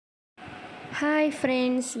Hi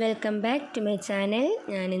friends, welcome back to my channel.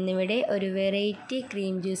 ഞാനിന്നിവിടെ ഒരു variety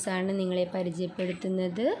cream ജ്യൂസാണ് നിങ്ങളെ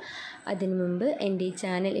പരിചയപ്പെടുത്തുന്നത്. അതിനു മുമ്പ് എൻ്റെ ഈ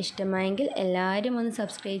ചാനൽ ഇഷ്ടമായെങ്കിൽ എല്ലാവരും ഒന്ന്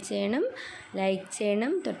സബ്സ്ക്രൈബ് ചെയ്യണം, ലൈക്ക്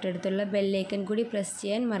ചെയ്യണം, തൊട്ടടുത്തുള്ള ബെല്ലൈക്കൺ കൂടി പ്രസ്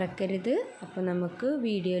ചെയ്യാൻ മറക്കരുത്. അപ്പോൾ നമുക്ക്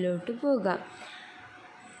വീഡിയോയിലോട്ട് പോകാം.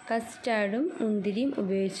 കസ്റ്റാർഡും മുന്തിരിയും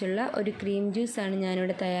ഉപയോഗിച്ചുള്ള ഒരു ക്രീം ജ്യൂസാണ്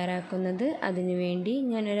ഞാനിവിടെ തയ്യാറാക്കുന്നത്. അതിനുവേണ്ടി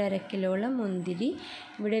ഞാനൊരു 1/2 കിലോളം മുന്തിരി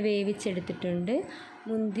ഇവിടെ വേവിച്ചെടുത്തിട്ടുണ്ട്.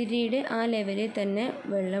 മുന്തിരിയുടെ ആ ലെവലിൽ തന്നെ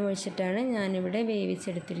വെള്ളം ഒഴിച്ചിട്ടാണ് ഞാനിവിടെ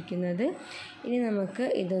വേവിച്ചെടുത്തിരിക്കുന്നത്. ഇനി നമുക്ക്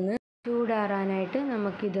ഇതൊന്ന് ചൂടാറാനായിട്ട്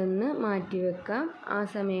നമുക്കിതൊന്ന് മാറ്റി വെക്കാം. ആ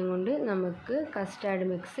സമയം കൊണ്ട് നമുക്ക് കസ്റ്റാർഡ്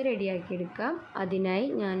മിക്സ് റെഡിയാക്കിയെടുക്കാം. അതിനായി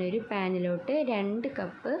ഞാനൊരു പാനിലോട്ട് 2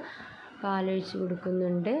 കപ്പ് പാലൊഴിച്ച്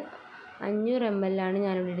കൊടുക്കുന്നുണ്ട്. 500 ml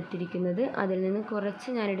ഞാനിവിടെ എടുത്തിരിക്കുന്നത്. അതിൽ നിന്ന് കുറച്ച്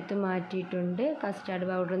ഞാനെടുത്ത് മാറ്റിയിട്ടുണ്ട്. കസ്റ്റാർഡ്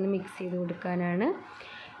പൗഡർ ഒന്ന് മിക്സ് ചെയ്ത് കൊടുക്കാനാണ്.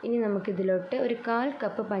 ഇനി നമുക്കിതിലോട്ട് ഒരു 1/4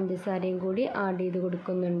 കപ്പ് പഞ്ചസാരയും കൂടി ആഡ് ചെയ്ത്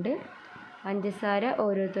കൊടുക്കുന്നുണ്ട്. പഞ്ചസാര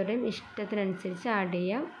ഓരോരുത്തരുടെയും ഇഷ്ടത്തിനനുസരിച്ച് ആഡ്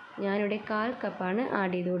ചെയ്യാം. ഞാനിവിടെ 1/4 കപ്പാണ്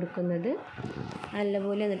ആഡ് ചെയ്ത് കൊടുക്കുന്നത്.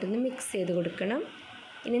 നല്ലപോലെ എന്നിട്ടൊന്ന് മിക്സ് ചെയ്ത് കൊടുക്കണം.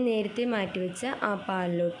 ഇനി നേരത്തെ മാറ്റി വെച്ച ആ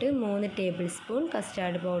പാലിലോട്ട് 3 ടേബിൾ സ്പൂൺ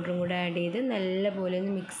കസ്റ്റാർഡ് പൗഡറും കൂടി ആഡ് ചെയ്ത് നല്ലപോലെ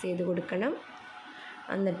ഒന്ന് മിക്സ് ചെയ്ത് കൊടുക്കണം.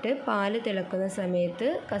 എന്നിട്ട് പാല് തിളക്കുന്ന സമയത്ത്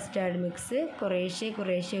കസ്റ്റാർഡ് മിക്സ്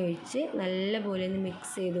കുറേശ്ശെ ഒഴിച്ച് നല്ലപോലെ ഒന്ന്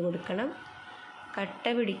മിക്സ് ചെയ്ത് കൊടുക്കണം. കട്ട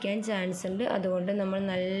പിടിക്കാൻ ചാൻസ് ഉണ്ട്, അതുകൊണ്ട് നമ്മൾ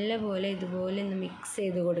നല്ലപോലെ ഇതുപോലെ ഒന്ന് മിക്സ്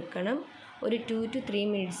ചെയ്ത് കൊടുക്കണം. ഒരു 2 to 3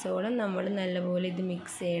 മിനിറ്റ്സോളം നമ്മൾ നല്ലപോലെ ഇത്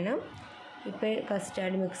മിക്സ് ചെയ്യണം. ഇപ്പോൾ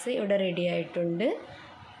കസ്റ്റാർഡ് മിക്സ് ഇവിടെ റെഡി ആയിട്ടുണ്ട്.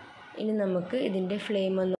 ഇനി നമുക്ക് ഇതിൻ്റെ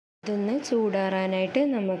ഫ്ലെയിം ഇതൊന്ന് ചൂടാറാനായിട്ട്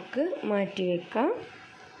നമുക്ക് മാറ്റി വെക്കാം.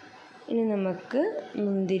 ഇനി നമുക്ക്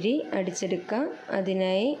മുന്തിരി അടിച്ചെടുക്കാം.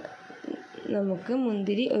 അതിനായി നമുക്ക്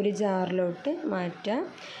മുന്തിരി ഒരു ജാറിലോട്ട് മാറ്റാം.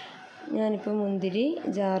 ഞാനിപ്പോൾ മുന്തിരി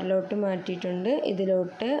ജാറിലോട്ട് മാറ്റിയിട്ടുണ്ട്.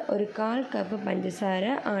 ഇതിലോട്ട് ഒരു 1/4 കപ്പ് പഞ്ചസാര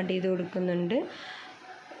ആഡ് ചെയ്ത് കൊടുക്കുന്നുണ്ട്.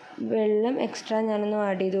 വെള്ളം എക്സ്ട്രാ ഞാനൊന്നും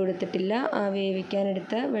ആഡ് ചെയ്ത് കൊടുത്തിട്ടില്ല. ആ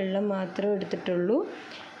വേവിക്കാനെടുത്ത വെള്ളം മാത്രമേ എടുത്തിട്ടുള്ളൂ.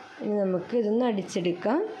 ഇനി നമുക്ക് ഇതൊന്ന്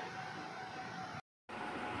അടിച്ചെടുക്കാം.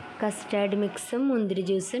 കസ്റ്റാർഡ് മിക്സും മുന്തിരി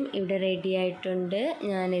ജ്യൂസും ഇവിടെ റെഡി ആയിട്ടുണ്ട്.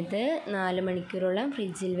 ഞാനിത് 4 മണിക്കൂറോളം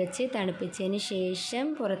ഫ്രിഡ്ജിൽ വെച്ച് തണുപ്പിച്ചതിന് ശേഷം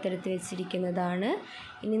പുറത്തെടുത്ത് വെച്ചിരിക്കുന്നതാണ്.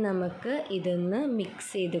 ഇനി നമുക്ക് ഇതൊന്ന്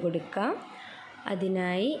മിക്സ് ചെയ്ത് കൊടുക്കാം.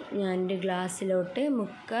 അതിനായി ഞാനൊരു ഗ്ലാസ്സിലോട്ട്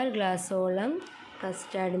 3/4 ഗ്ലാസ്സോളം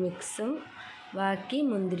കസ്റ്റാർഡ് മിക്സും ബാക്കി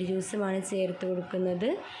മുന്തിരി ജ്യൂസുമാണ് ചേർത്ത് കൊടുക്കുന്നത്.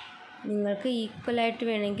 നിങ്ങൾക്ക് ഈക്വലായിട്ട്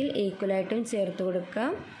വേണമെങ്കിൽ ഈക്വലായിട്ടും ചേർത്ത്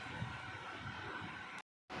കൊടുക്കാം.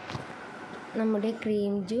 നമ്മുടെ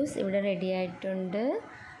ക്രീം ജ്യൂസ് ഇവിടെ റെഡി ആയിട്ടുണ്ട്.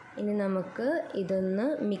 ഇനി നമുക്ക് ഇതൊന്ന്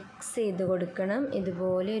മിക്സ് ചെയ്ത് കൊടുക്കണം.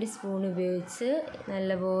 ഇതുപോലെ ഒരു സ്പൂൺ ഉപയോഗിച്ച്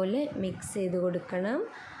നല്ലപോലെ മിക്സ് ചെയ്ത് കൊടുക്കണം.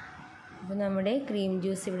 അപ്പോൾ നമ്മുടെ ക്രീം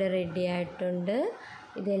ജ്യൂസ് ഇവിടെ റെഡി ആയിട്ടുണ്ട്.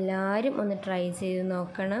 ഇതെല്ലാവരും ഒന്ന് ട്രൈ ചെയ്ത്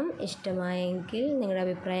നോക്കണം. ഇഷ്ടമായെങ്കിൽ നിങ്ങളുടെ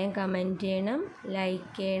അഭിപ്രായം കമൻറ്റ് ചെയ്യണം,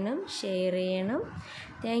 ലൈക്ക് ചെയ്യണം, ഷെയർ ചെയ്യണം.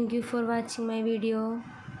 Thank you for watching my video.